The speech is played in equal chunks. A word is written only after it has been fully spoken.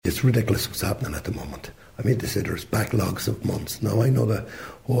it's ridiculous what's happening at the moment. I mean, they say there's backlogs of months. Now, I know the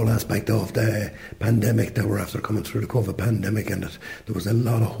whole aspect of the pandemic that we're after coming through, the COVID pandemic, and that there was a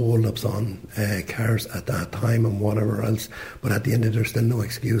lot of hold-ups on cars at that time and whatever else. But at the end of it, there's still no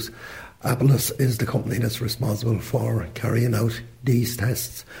excuse. Apple is the company that's responsible for carrying out these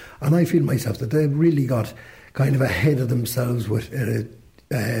tests. And I feel myself that they've really got kind of ahead of themselves with it.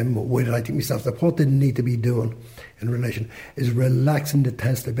 I think myself that what they need to be doing in relation is relaxing the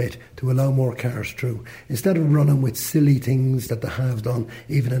test a bit to allow more cars through. Instead of running with silly things that they have done,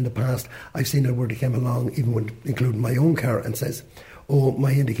 even in the past, I've seen it where they came along, even with, including my own car, and says, oh,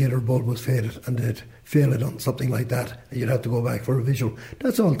 my indicator bulb was faded, and they'd fail it on something like that, and you'd have to go back for a visual.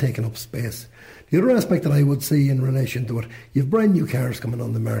 That's all taking up space. The other aspect that I would see in relation to it, you've brand new cars coming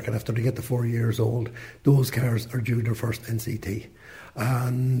on the market after they get to 4 years old. Those cars are due their first NCT.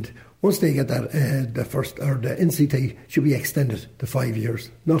 And once they get that, the NCT should be extended to 5 years,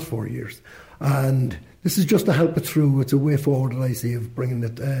 not 4 years. And this is just to help it through. It's a way forward that I see of bringing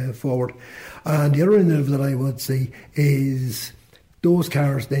it forward. And the other initiative that I would see is those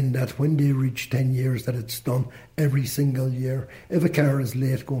cars then that when they reach 10 years that it's done every single year. If a car is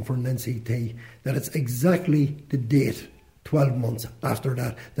late going for an NCT, that it's exactly the date, 12 months after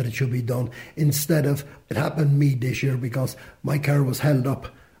that it should be done. Instead of, it happened to me this year because my car was held up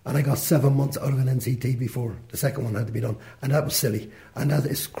and I got 7 months out of an NCT before the second one had to be done. And that was silly. And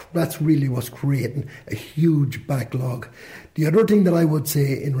that's really what's creating a huge backlog. The other thing that I would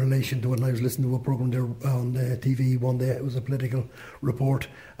say in relation to it, and I was listening to a programme there on TV one day, it was a political report,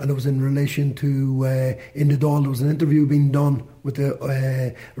 and it was in relation to, in the Dáil, there was an interview being done with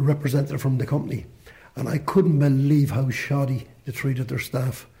a representative from the company. And I couldn't believe how shoddy they treated their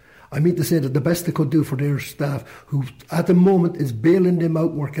staff. I mean to say that the best they could do for their staff, who at the moment is bailing them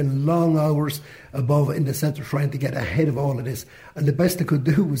out, working long hours above in the centre, trying to get ahead of all of this. And the best they could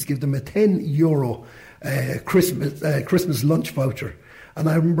do was give them a €10 Christmas lunch voucher. And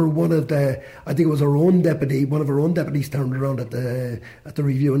I remember I think it was our own deputy, one of our own deputies turned around at the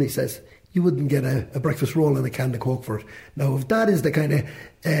review and he says, you wouldn't get a breakfast roll and a can of Coke for it. Now, if that is the kind of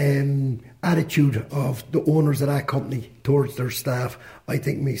attitude of the owners of that company towards their staff, I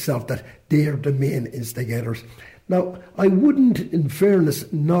think myself that they're the main instigators. Now, I wouldn't, in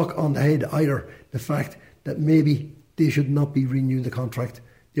fairness, knock on the head either the fact that maybe they should not be renewing the contract.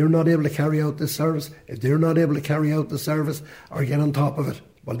 They're not able to carry out this service. If they're not able to carry out the service or get on top of it,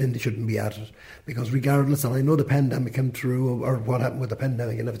 well, then they shouldn't be at it. Because regardless, and I know the pandemic came through, or what happened with the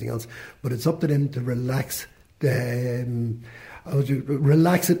pandemic and everything else, but it's up to them to relax it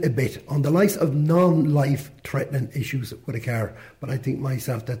a bit on the likes of non-life-threatening issues with a car. But I think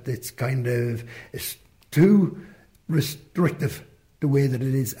myself that it's too restrictive the way that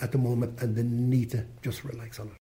it is at the moment, and they need to just relax on it.